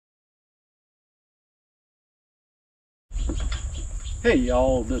Hey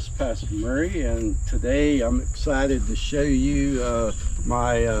y'all, this is Pastor Murray, and today I'm excited to show you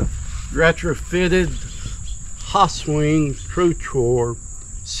my retrofitted Haswing PROTRUAR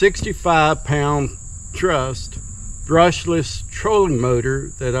 65-pound trussed brushless trolling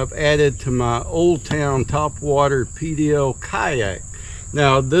motor that I've added to my Old Town Topwater PDL kayak.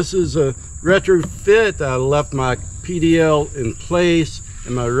 Now this is a retrofit. I left my PDL in place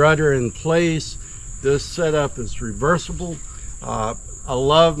and my rudder in place. This setup is reversible. I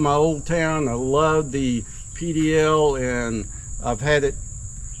love my Old Town. I love the PDL, and I've had it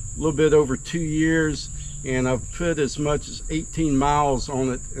a little bit over 2 years, and I've put as much as 18 miles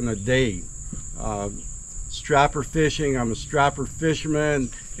on it in a day. Striper fishing. I'm a striper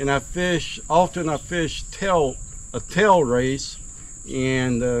fisherman, and I fish often. I fish a tail race,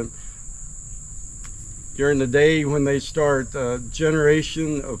 and during the day when they start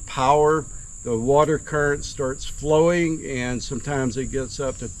generation of power, the water current starts flowing, and sometimes it gets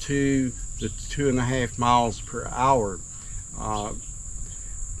up to 2 to 2.5 miles per hour. On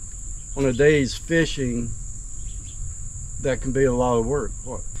a day's fishing, that can be a lot of work.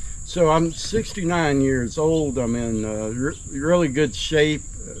 So I'm 69 years old. I'm in really good shape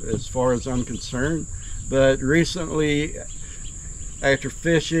as far as I'm concerned. But recently, after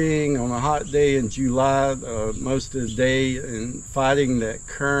fishing on a hot day in July, most of the day, and fighting that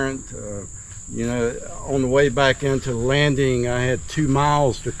current, you know, on the way back into the landing, I had 2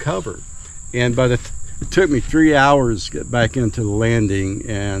 miles to cover, and it took me 3 hours to get back into the landing,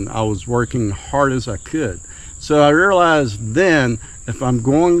 and I was working hard as I could. So I realized then, if I'm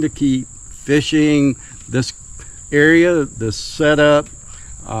going to keep fishing this area, this setup,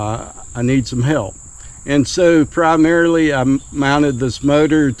 I need some help. And so primarily I mounted this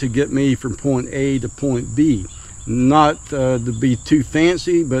motor to get me from point A to point B. Not to be too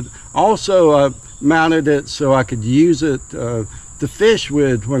fancy, but also mounted it so I could use it to fish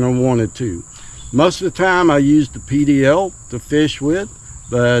with when I wanted to. Most of the time I used the PDL to fish with,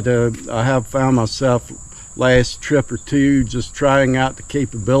 but I have found myself last trip or two just trying out the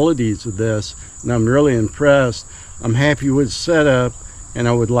capabilities of this, and I'm really impressed. I'm happy with the setup, and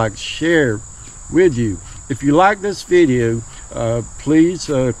I would like to share with you. If you like this video, please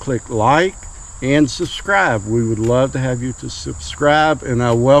click like and subscribe. We would love to have you to subscribe, and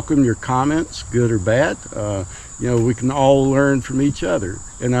I welcome your comments, good or bad. You know, we can all learn from each other,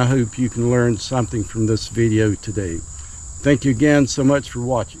 and I hope you can learn something from this video today. Thank you again so much for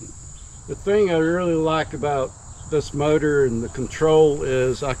watching. The thing I really like about this motor and the control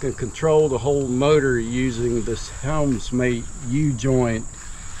is I can control the whole motor using this HelmsMate U-joint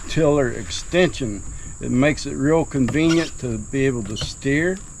tiller extension. It makes it real convenient to be able to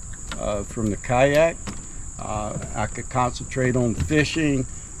steer from the kayak. I could concentrate on fishing.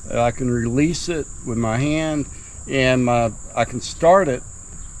 I can release it with my hand, and I can start it.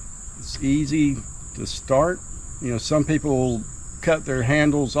 It's easy to start. You know, some people will cut their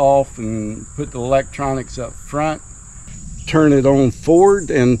handles off and put the electronics up front, turn it on forward,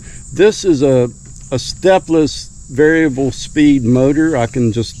 and this is a stepless variable speed motor. I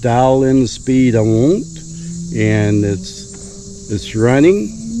can just dial in the speed I want, and it's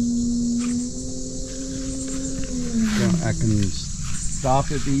running. I can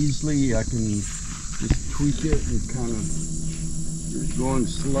stop it easily. I can just tweak it and kind of going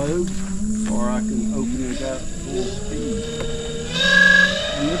slow, or I can open it up full speed.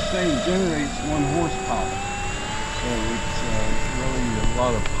 And this thing generates 1 horsepower, so it's really a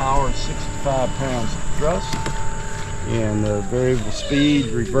lot of power. 65 pounds of thrust, and variable speed,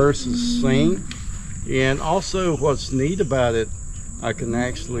 reverse is the same. And also what's neat about it, I can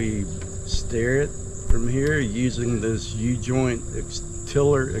actually steer it from here using this U-joint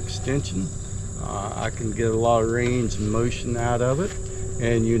tiller extension. I can get a lot of range and motion out of it,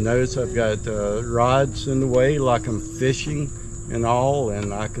 and you notice I've got rods in the way like I'm fishing and all,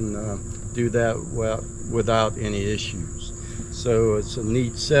 and I can do that without any issues. So it's a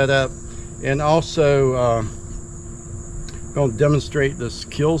neat setup. And also I'm going to demonstrate this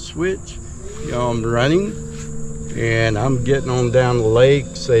kill switch. You know, I'm running and I'm getting on down the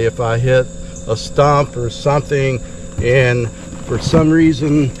lake. Say if I hit a stump or something, and for some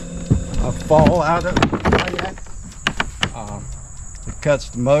reason I fall out of the kayak, it cuts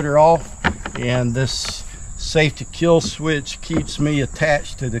the motor off, and this safety kill switch keeps me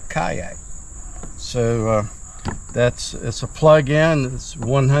attached to the kayak. So it's a plug-in. It's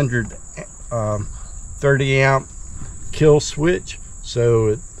 130 amp kill switch, so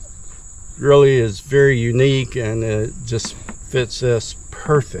it really is very unique, and it just fits this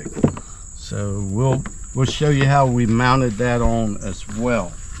perfect. So we'll show you how we mounted that on as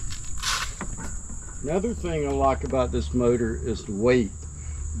well. Another thing I like about this motor is the weight.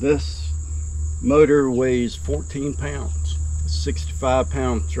 This motor weighs 14 pounds,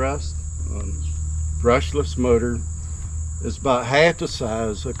 65-pound thrust. Brushless motor is about half the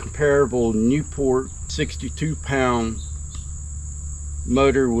size. A comparable Newport 62-pound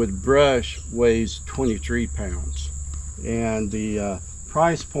motor with brush weighs 23 pounds. And the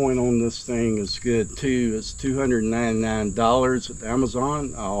price point on this thing is good too. It's $299 at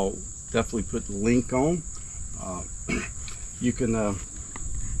Amazon. I'll definitely put the link on. You can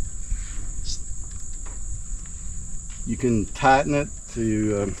tighten it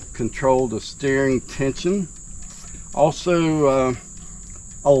to control the steering tension. Also,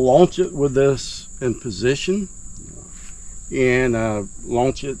 I'll launch it with this in position and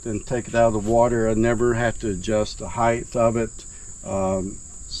launch it and take it out of the water. I never have to adjust the height of it.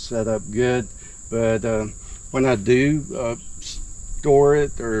 Set up good, but when I do store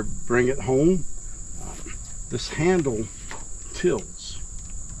it or bring it home, this handle tilts.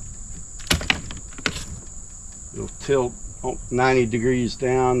 It'll tilt 90 degrees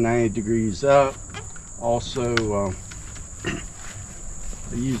down, 90 degrees up. Also,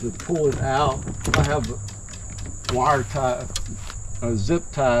 I usually pull it out. I have a wire tie, a zip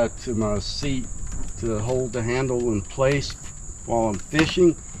tie to my seat to hold the handle in place while I'm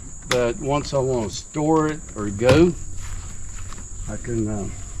fishing. But once I want to store it or go, I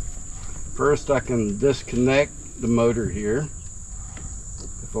can first I can disconnect the motor here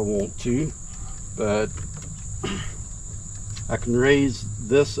if I want to, but I can raise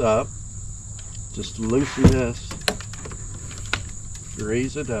this up, just loosen this,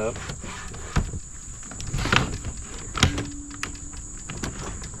 raise it up.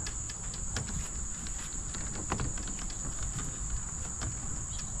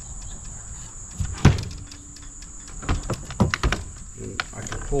 And I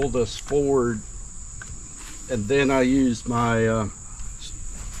can pull this forward, and then I use my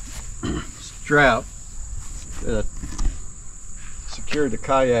strap that secure the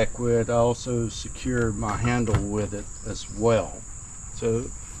kayak with. I also secure my handle with it as well. So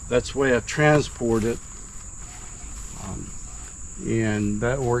that's the way I transport it, and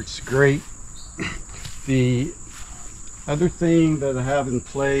that works great. The other thing that I have in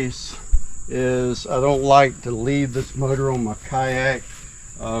place is I don't like to leave this motor on my kayak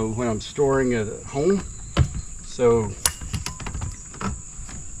when I'm storing it at home. So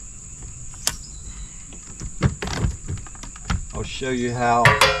I'll show you how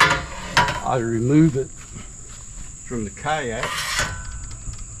I remove it from the kayak.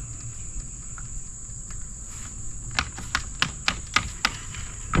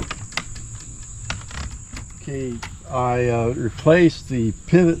 Okay, I replaced the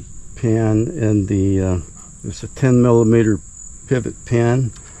pivot pin in the, it's a 10mm pivot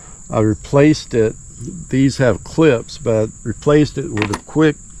pin. I replaced it, these have clips, but replaced it with a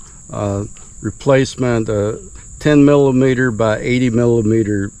quick replacement, 10mm by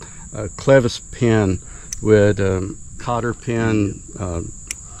 80mm clevis pin with cotter pin,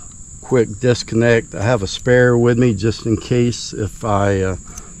 quick disconnect. I have a spare with me just in case if I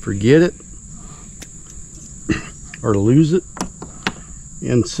forget it or lose it.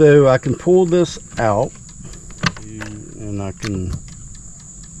 And so I can pull this out and I can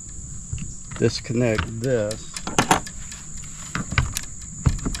disconnect this,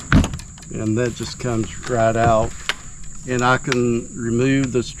 and that just comes right out, and I can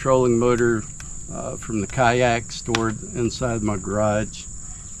remove this trolling motor from the kayak stored inside my garage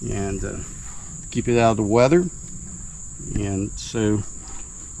and keep it out of the weather. And so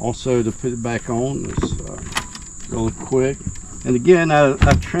also to put it back on is really quick. And again, I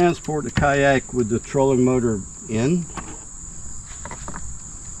transport the kayak with the trolling motor in.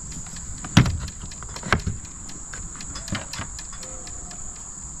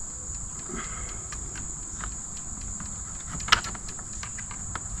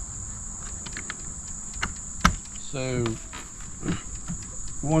 So I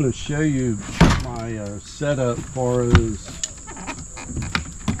want to show you my setup as far as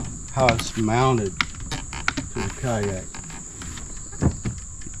how it's mounted to the kayak.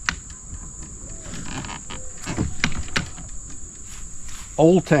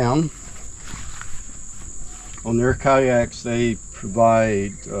 Old Town, on their kayaks, they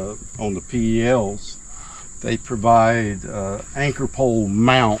provide, on the PDLs, they provide anchor pole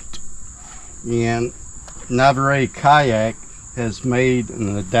mount, and Navarre Kayak has made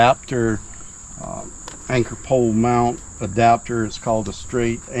an adapter, anchor pole mount adapter. It's called a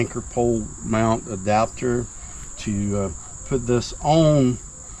straight anchor pole mount adapter to put this on,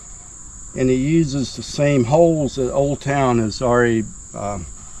 and it uses the same holes that Old Town has already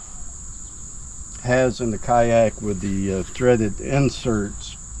has in the kayak with the threaded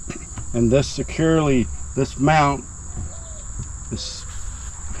inserts. And this mount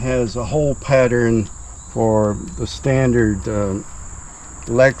has a hole pattern for the standard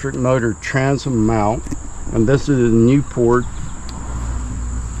electric motor transom mount, and this is a Newport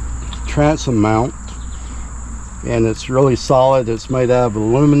transom mount, and it's really solid. It's made out of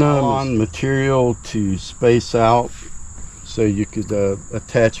aluminum material to space out, so you could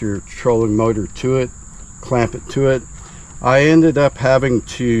attach your trolling motor to it, clamp it to it. I ended up having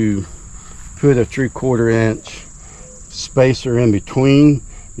to put a 3/4 inch spacer in between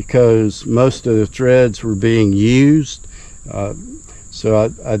because most of the threads were being used,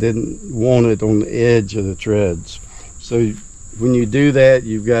 so I didn't want it on the edge of the threads. So when you do that,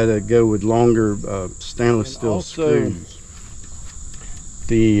 you've got to go with longer stainless steel screws.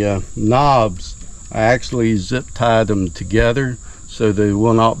 The knobs, I actually zip tied them together so they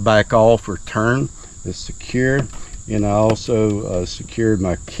will not back off or turn. It's secure, and I also secured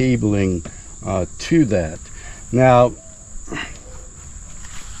my cabling to that. Now,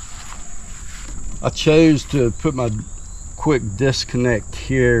 I chose to put my quick disconnect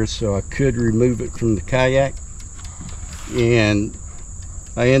here so I could remove it from the kayak, and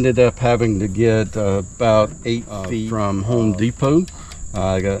I ended up having to get about 8 feet from Home Depot.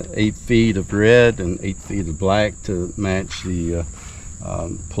 I got 8 feet of red and 8 feet of black to match the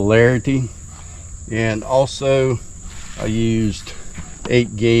polarity, and also I used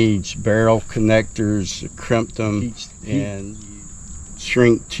 8-gauge barrel connectors, crimped them, and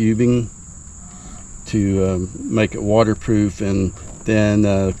shrink tubing to make it waterproof, and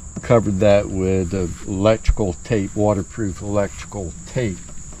then covered that with electrical tape, waterproof electrical tape.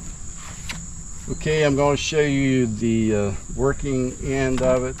 Okay, I'm going to show you the working end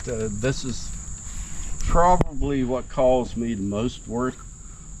of it. This is probably what caused me the most work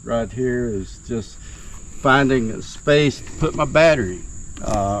right here, is just finding a space to put my battery.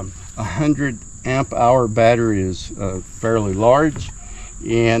 100 amp hour battery is fairly large,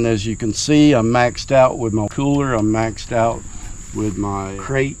 and as you can see, I'm maxed out with my cooler. I'm maxed out with my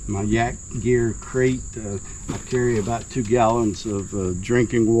crate, my Yak Gear crate. I carry about 2 gallons of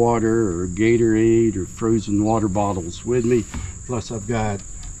drinking water or Gatorade or frozen water bottles with me. Plus I've got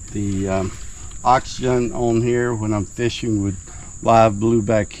the oxygen on here when I'm fishing with live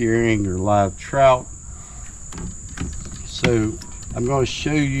blueback herring or live trout. So I'm going to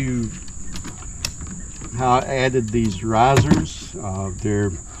show you how I added these risers.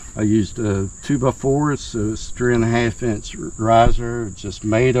 I used a 2x4, so it's 3.5 inch riser. Just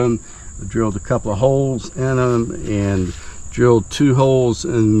made them. I drilled a couple of holes in them and drilled 2 holes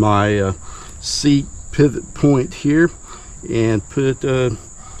in my seat pivot point here, and put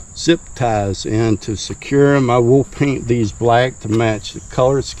zip ties in to secure them. I will paint these black to match the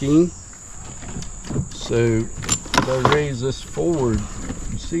color scheme. So if I raise this forward,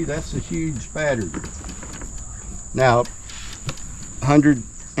 you see that's a huge battery. Now, 100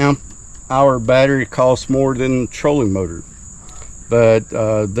 amp hour battery costs more than trolling motor, but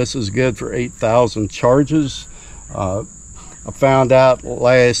this is good for 8,000 charges. I found out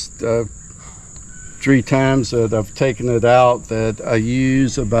last 3 times that I've taken it out that I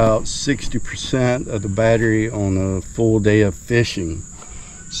use about 60% of the battery on a full day of fishing.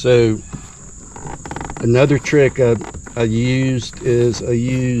 So another trick I used is I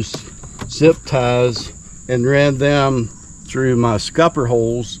used zip ties and ran them through my scupper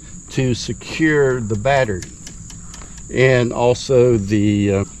holes to secure the battery. And also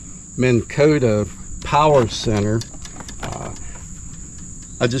the Minn Kota power center,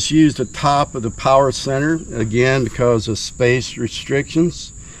 I just used the top of the power center again because of space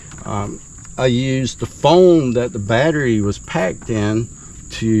restrictions. I used the foam that the battery was packed in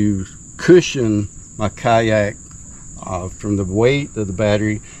to cushion my kayak from the weight of the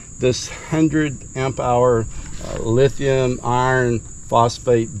battery. This 100 amp hour lithium iron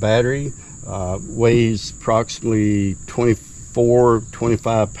phosphate battery weighs approximately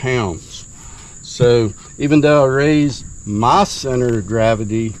 24-25 pounds. So even though I raised my center of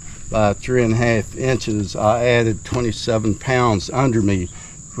gravity by 3.5 inches, I added 27 pounds under me,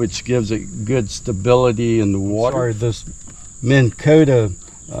 which gives it good stability in the water. This Minn Kota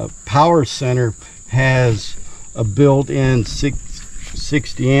power center has a built-in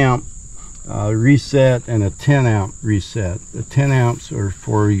 60 amp reset and a 10 amp reset. The 10 amps are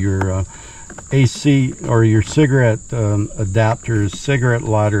for your AC or your cigarette adapters, cigarette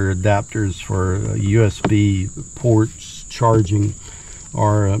lighter adapters for USB ports, charging,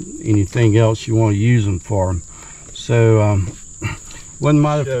 or anything else you want to use them for. So one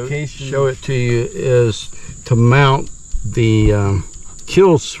modification show it to you is to mount the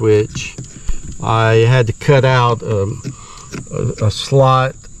kill switch I had to cut out a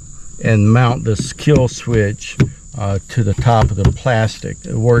slot and mount this kill switch to the top of the plastic.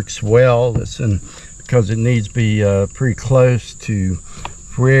 It works well. Because it needs to be pretty close to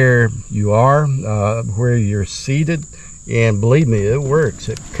where you are, where you're seated, and believe me, it works.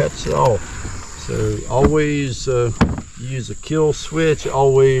 It cuts it off. So always use a kill switch.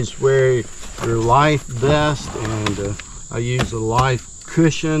 Always wear your life vest, and I use a life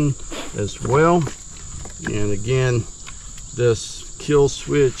cushion as well. And again, this kill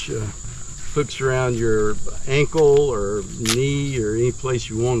switch hooks around your ankle or knee or any place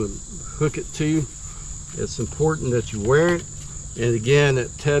you want to hook it to. It's important that you wear it, and again,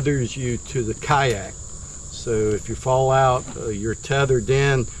 it tethers you to the kayak. So if you fall out, you're tethered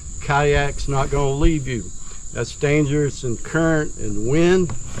in. Kayak's not going to leave you. That's dangerous in current and wind,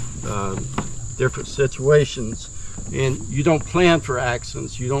 different situations. And you don't plan for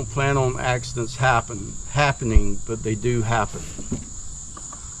accidents. You don't plan on accidents happening, but they do happen.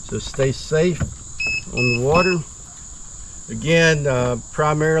 So stay safe on the water. Again,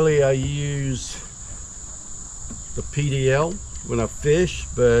 primarily I use the PDL when I fish,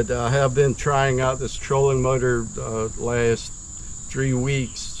 but I have been trying out this trolling motor last 3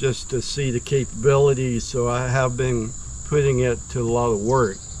 weeks just to see the capabilities. So I have been putting it to a lot of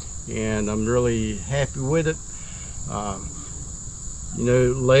work, and I'm really happy with it. You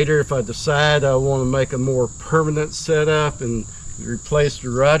know, later if I decide I want to make a more permanent setup and replace the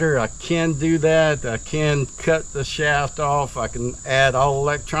rudder, I can do that. I can cut the shaft off. I can add all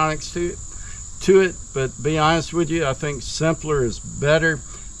electronics to it, but to be honest with you, I think simpler is better,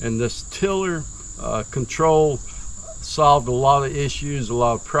 and this tiller control solved a lot of issues, a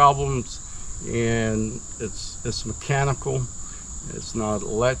lot of problems, and it's mechanical, it's not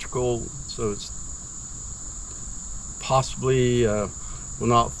electrical, so it's possibly will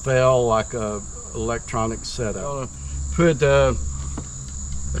not fail like a electronic setup. Put a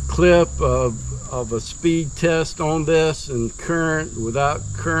clip of a speed test on this, and current, without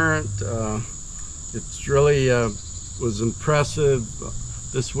current. It's really was impressive.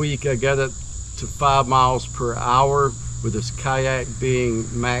 This week I got it to 5 miles per hour with this kayak being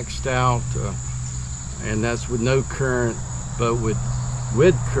maxed out, and that's with no current. But with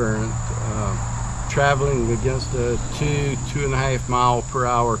current, traveling against a 2.5 mile per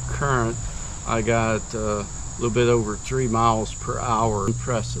hour current, I got a little bit over 3 miles per hour.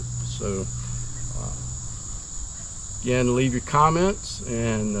 Impressive. So again, leave your comments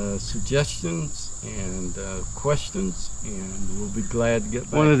and suggestions and questions, and we'll be glad to get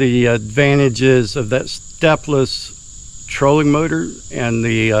back. One of the advantages of that stepless trolling motor and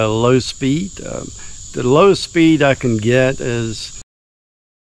the low speed, the lowest speed I can get is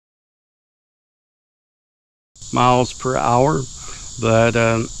miles per hour, but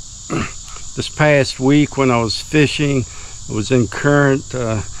this past week when I was fishing, I was in current.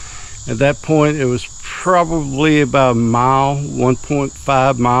 At that point it was probably about a mile,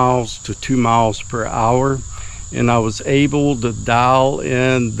 1.5 miles to 2 miles per hour, and I was able to dial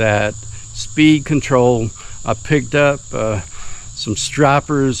in that speed control. I picked up some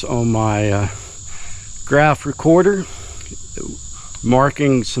stripers on my graph recorder,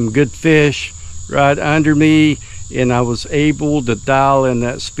 marking some good fish right under me, and I was able to dial in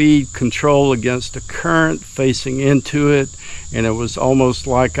that speed control against the current facing into it, and it was almost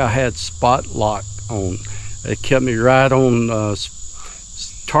like I had spot lock on. It kept me right on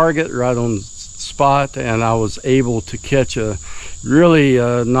target, right on spot, and I was able to catch a really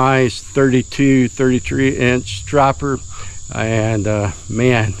nice 33 inch striper, and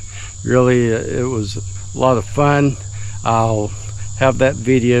man, really it was a lot of fun. I'll have that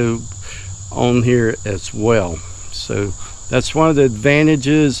video on here as well. So that's one of the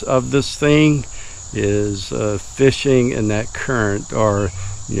advantages of this thing, is fishing in that current, or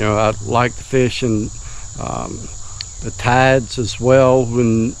you know, I like to fish in the tides as well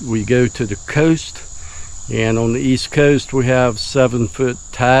when we go to the coast. And on the East Coast we have 7-foot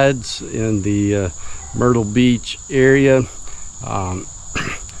tides in the Myrtle Beach area,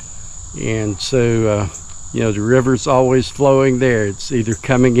 and so you know, the river's always flowing there. It's either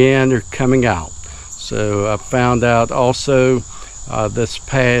coming in or coming out. So I found out also this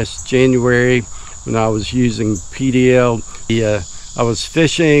past January when I was using PDL, I was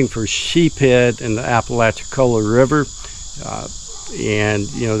fishing for sheephead in the Apalachicola River, and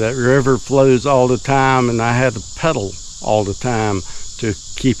you know, that river flows all the time, and I had to pedal all the time to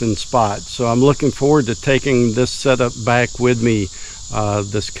keep in spot. So I'm looking forward to taking this setup back with me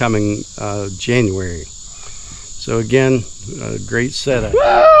this coming January. So again, great setup.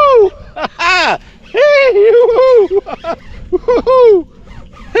 Woo! Hey! Woo!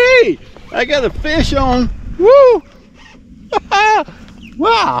 Hey! I got a fish on. Woo!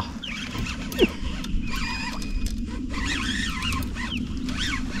 Wow!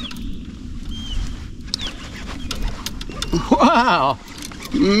 Wow!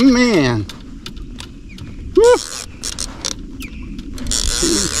 Man! Woo!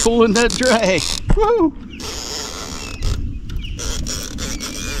 He's pulling that drag. Woo!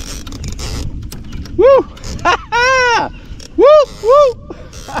 Woo! Ha ha! Woo! Woo!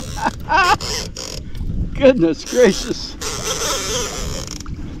 Goodness gracious!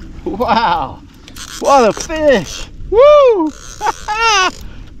 Wow! What a fish! Woo!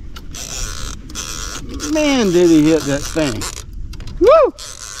 Man, did he hit that thing! Woo!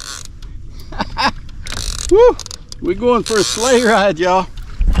 Woo! We're going for a sleigh ride, y'all.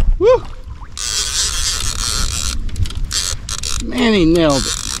 Woo! Man, he nailed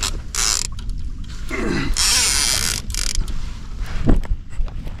it.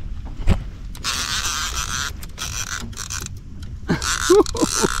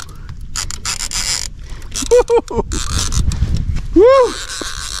 Woo!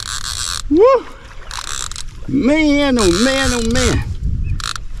 Woo! Man, oh man, oh man.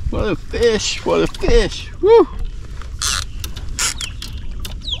 What a fish, what a fish. Woo!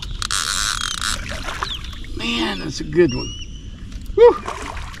 Man, that's a good one. Woo!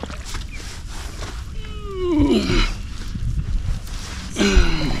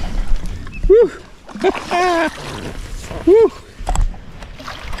 Woo! Woo!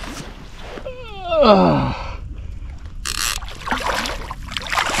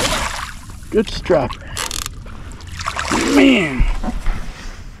 Good striper. Man.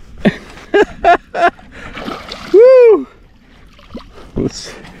 Woo!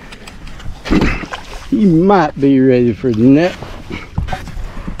 He might be ready for the net.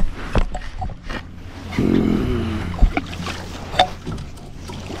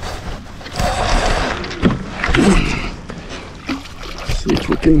 See if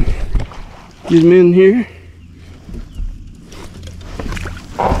we can get him in here.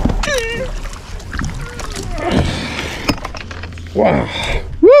 Wow.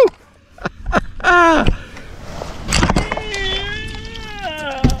 Woo!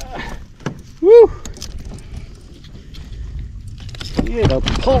 Woo! He had a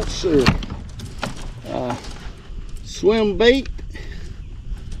pulsar swim bait.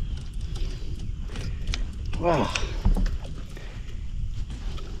 Wow.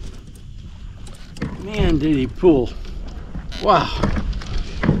 Man, did he pull. Wow.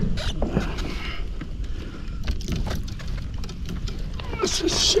 Let's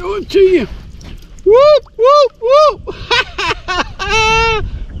just show it to you. Whoop, whoop, whoop.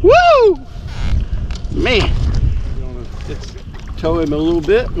 Woo! Man. I'm gonna just tow him a little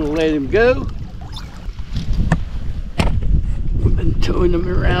bit and let him go. I've been towing him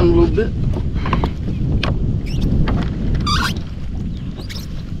around a little bit.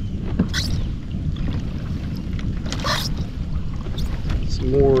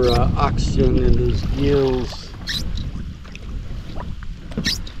 Some more oxygen in his gills.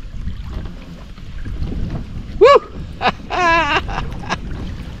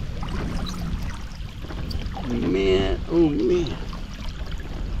 Man, oh man.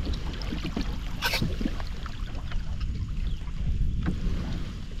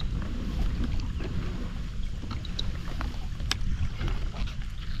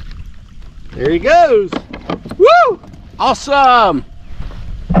 There he goes. Woo! Awesome.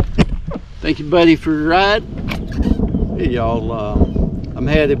 Thank you, buddy, for the ride. Hey, y'all. I'm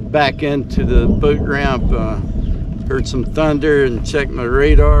headed back into the boat ramp. Heard some thunder and checked my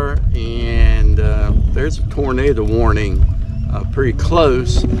radar, and there's a tornado warning pretty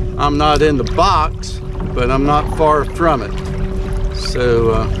close. I'm not in the box, but I'm not far from it.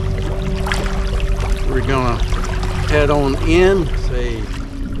 So we're gonna head on in. Say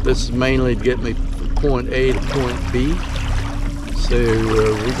this is mainly to get me from point A to point B. So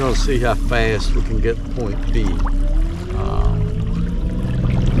we're gonna see how fast we can get to point B.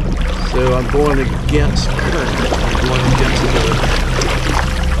 So I'm going against current. I'm going against the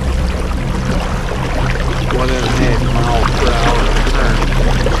 1.5 mile per hour current.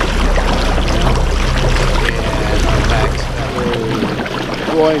 And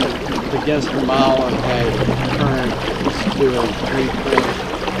I'm going against the mile and half current is doing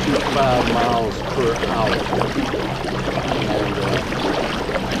 3.25 miles per hour. And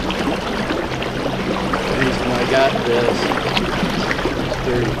the reason I got this,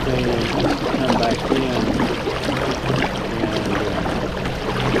 dirty thing, come back in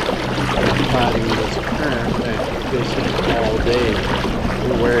and fighting this current after fishing all day.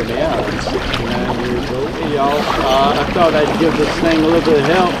 We're wearing me out. I'm 69 years old. Hey y'all, I thought I'd give this thing a little bit of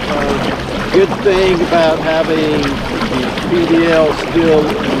help. good thing about having the PDL still in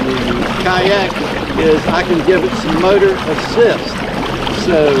the Kayak is I can give it some motor assist.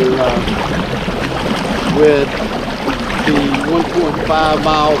 So with the 1.5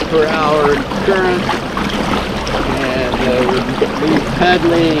 miles per hour current and with me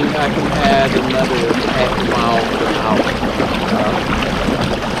pedaling, I can add another half mile per hour.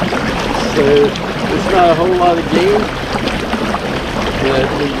 So it's not a whole lot of gain, but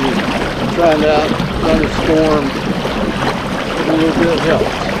when you're trying to outrun a storm, a little bit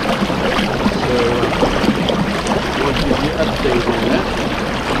helps. So I'll give you an update on that.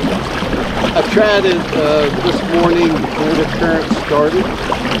 I tried it this morning before the current started,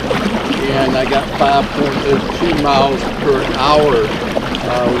 and I got 5.02 miles per hour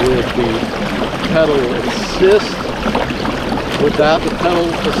with the pedal assist. Without the pedal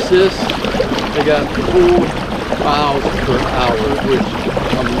assist, I got 4 miles per hour, which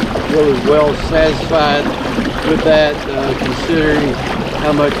I'm really well satisfied with that, considering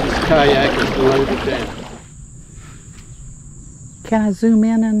how much this Kayak is loaded down. Can I zoom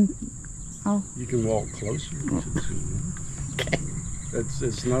in and... Oh. You can walk closer to zoom in. Okay.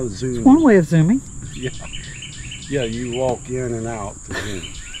 It's not a zoom. It's one way of zooming. Yeah. Yeah, you walk in and out to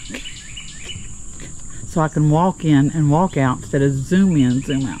zoom. So I can walk in and walk out instead of zoom in,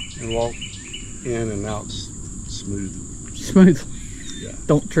 zoom out. And walk in and out smoothly. Smoothly. Yeah.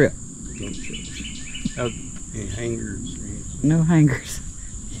 Don't trip. Don't trip. Any hangers or anything? No hangers.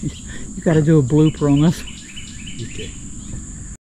 You got to do a blooper on this one. Okay.